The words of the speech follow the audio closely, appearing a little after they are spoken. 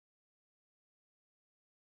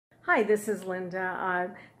Hi, this is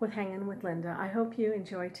Linda with Hanging with Linda. I hope you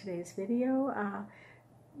enjoyed today's video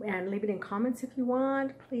and leave it in comments if you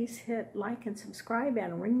want. Please hit like and subscribe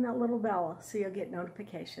and ring that little bell so you'll get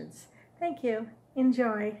notifications. Thank you.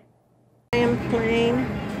 Enjoy. I am playing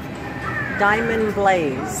Diamond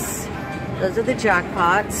Blaze. Those are the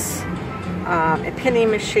jackpots. A penny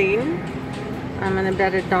machine. I'm going to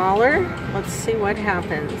bet $1. Let's see what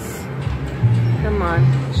happens. Come on.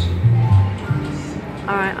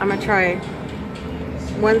 Alright, I'm going to try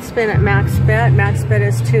one spin at max bet. Max bet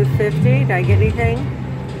is $2.50. Did I get anything?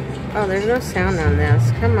 Oh, there's no sound on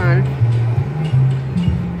this. Come on.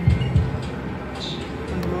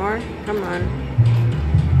 One more. Come on.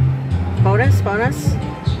 Bonus? Bonus?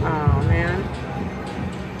 Oh, man.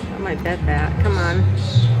 I might bet that. Come on.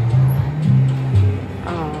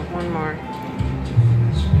 Oh, one more.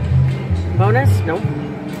 Bonus? Nope.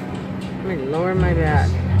 Let me lower my bet.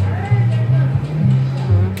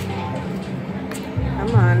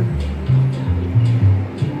 Come on.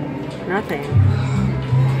 Nothing.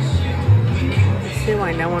 Let's see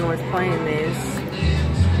why no one was playing these.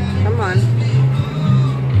 Come on.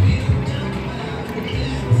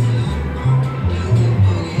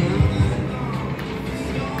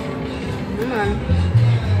 Come on.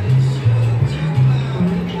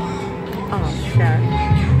 Oh, shit.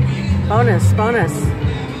 Bonus, bonus.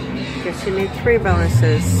 Guess you need 3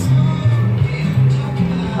 bonuses.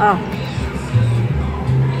 Oh.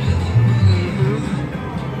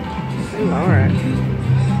 Lower it.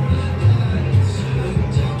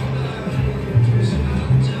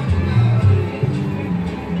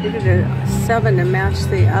 You did a 7 to match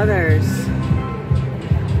the others.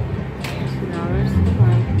 $2. Come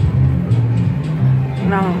on.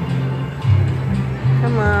 No.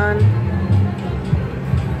 Come on.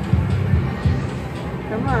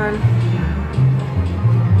 Come on.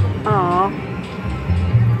 Aw.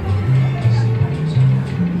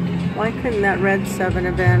 Why couldn't that red 7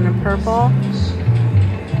 have been a purple?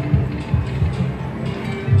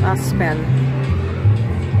 Last spin.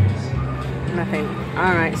 Nothing.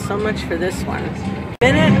 Alright, so much for this one.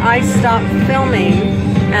 The minute I stop filming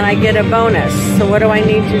and I get a bonus. So what do I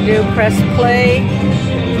need to do? Press play.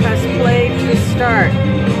 Press play to start.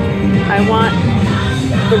 I want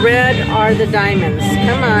the red or the diamonds.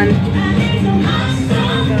 Come on.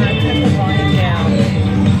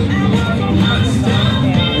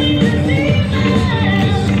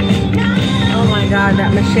 God,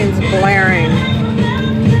 that machine's blaring.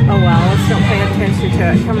 Oh well, let's don't pay attention to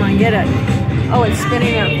it. Come on, get it. Oh, it's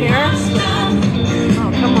spinning up here.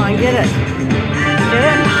 Oh, come on, get it. Get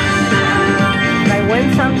it? Did I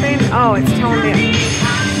win something? Oh, it's telling me.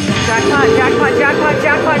 Jackpot, jackpot, jackpot,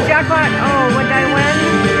 jackpot, jackpot. Oh, what did I win?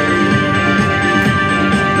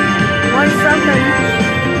 Won something.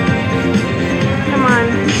 Come on.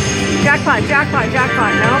 Jackpot, jackpot,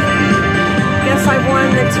 jackpot. No? Guess I won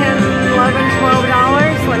the $10, $11,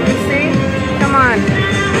 $12. Let me see. Come on.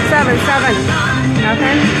 7, 7.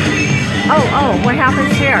 Nothing. Oh, what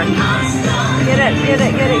happens here? Get it, get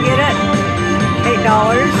it, get it, get it. $8.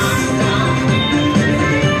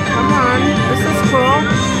 Come on. This is cool.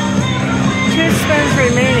 2 spins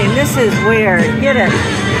remaining. This is weird. Get it.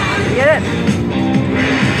 Get it.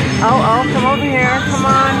 Oh, come over here. Come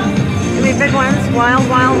on. Give me big ones. Wild,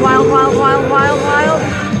 wild, wild, wild, wild, wild, wild.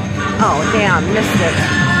 Oh, damn, missed it.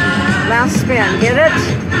 Last spin. Get it?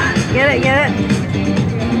 Get it, get it?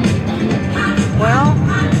 Well,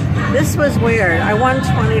 this was weird. I won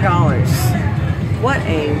 $20. What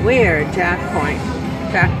a weird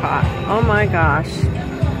jackpot. Oh my gosh.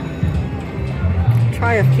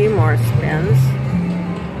 Try a few more spins.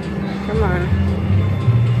 Come on.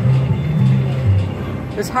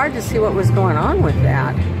 It was hard to see what was going on with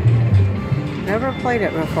that. Never played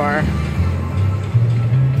it before.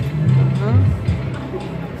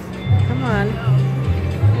 Come on.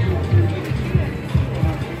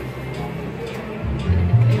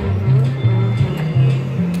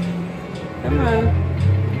 Come on.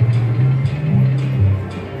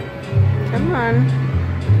 Come on.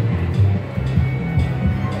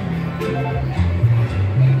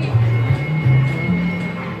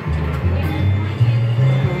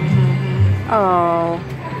 Oh.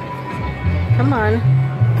 Come on.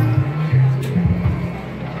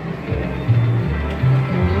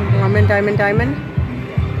 Diamond, diamond.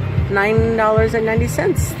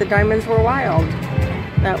 $9.90. The diamonds were wild.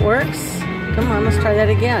 That works. Come on, let's try that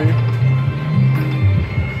again.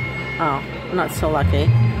 Oh, not so lucky.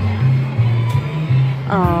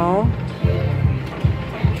 Oh.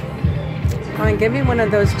 Come on, give me one of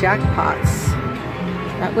those jackpots.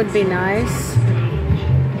 That would be nice.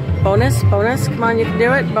 Bonus, bonus. Come on, you can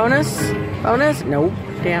do it. Bonus, bonus. Nope.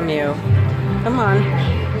 Damn you. Come on.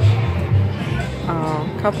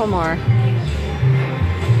 Oh, couple more.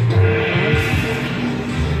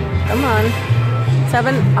 Come on.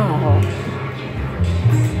 7. Oh.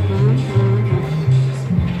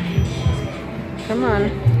 Come on.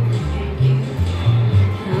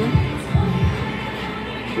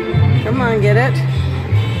 Come on, get it.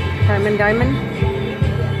 Diamond, diamond.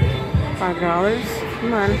 $5.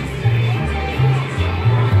 Come on.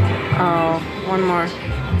 Oh, one more.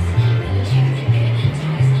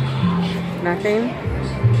 Nothing.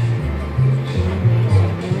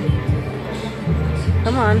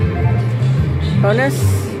 Come on. Bonus.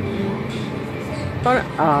 Bonus.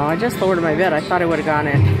 Oh, I just lowered my bid. I thought I would have gone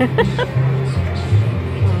in.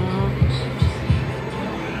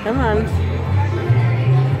 Come on.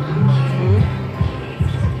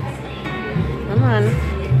 Come on.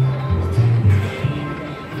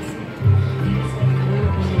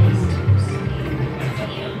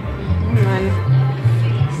 Come on.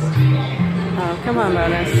 Oh, come on,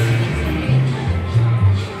 bonus.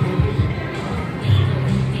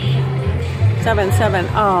 Seven.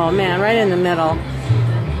 Oh, man, right in the middle.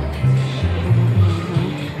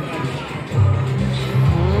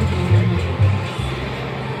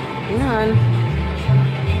 Come on.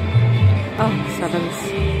 Oh, 7s.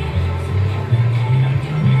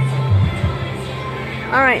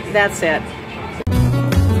 All right, that's it.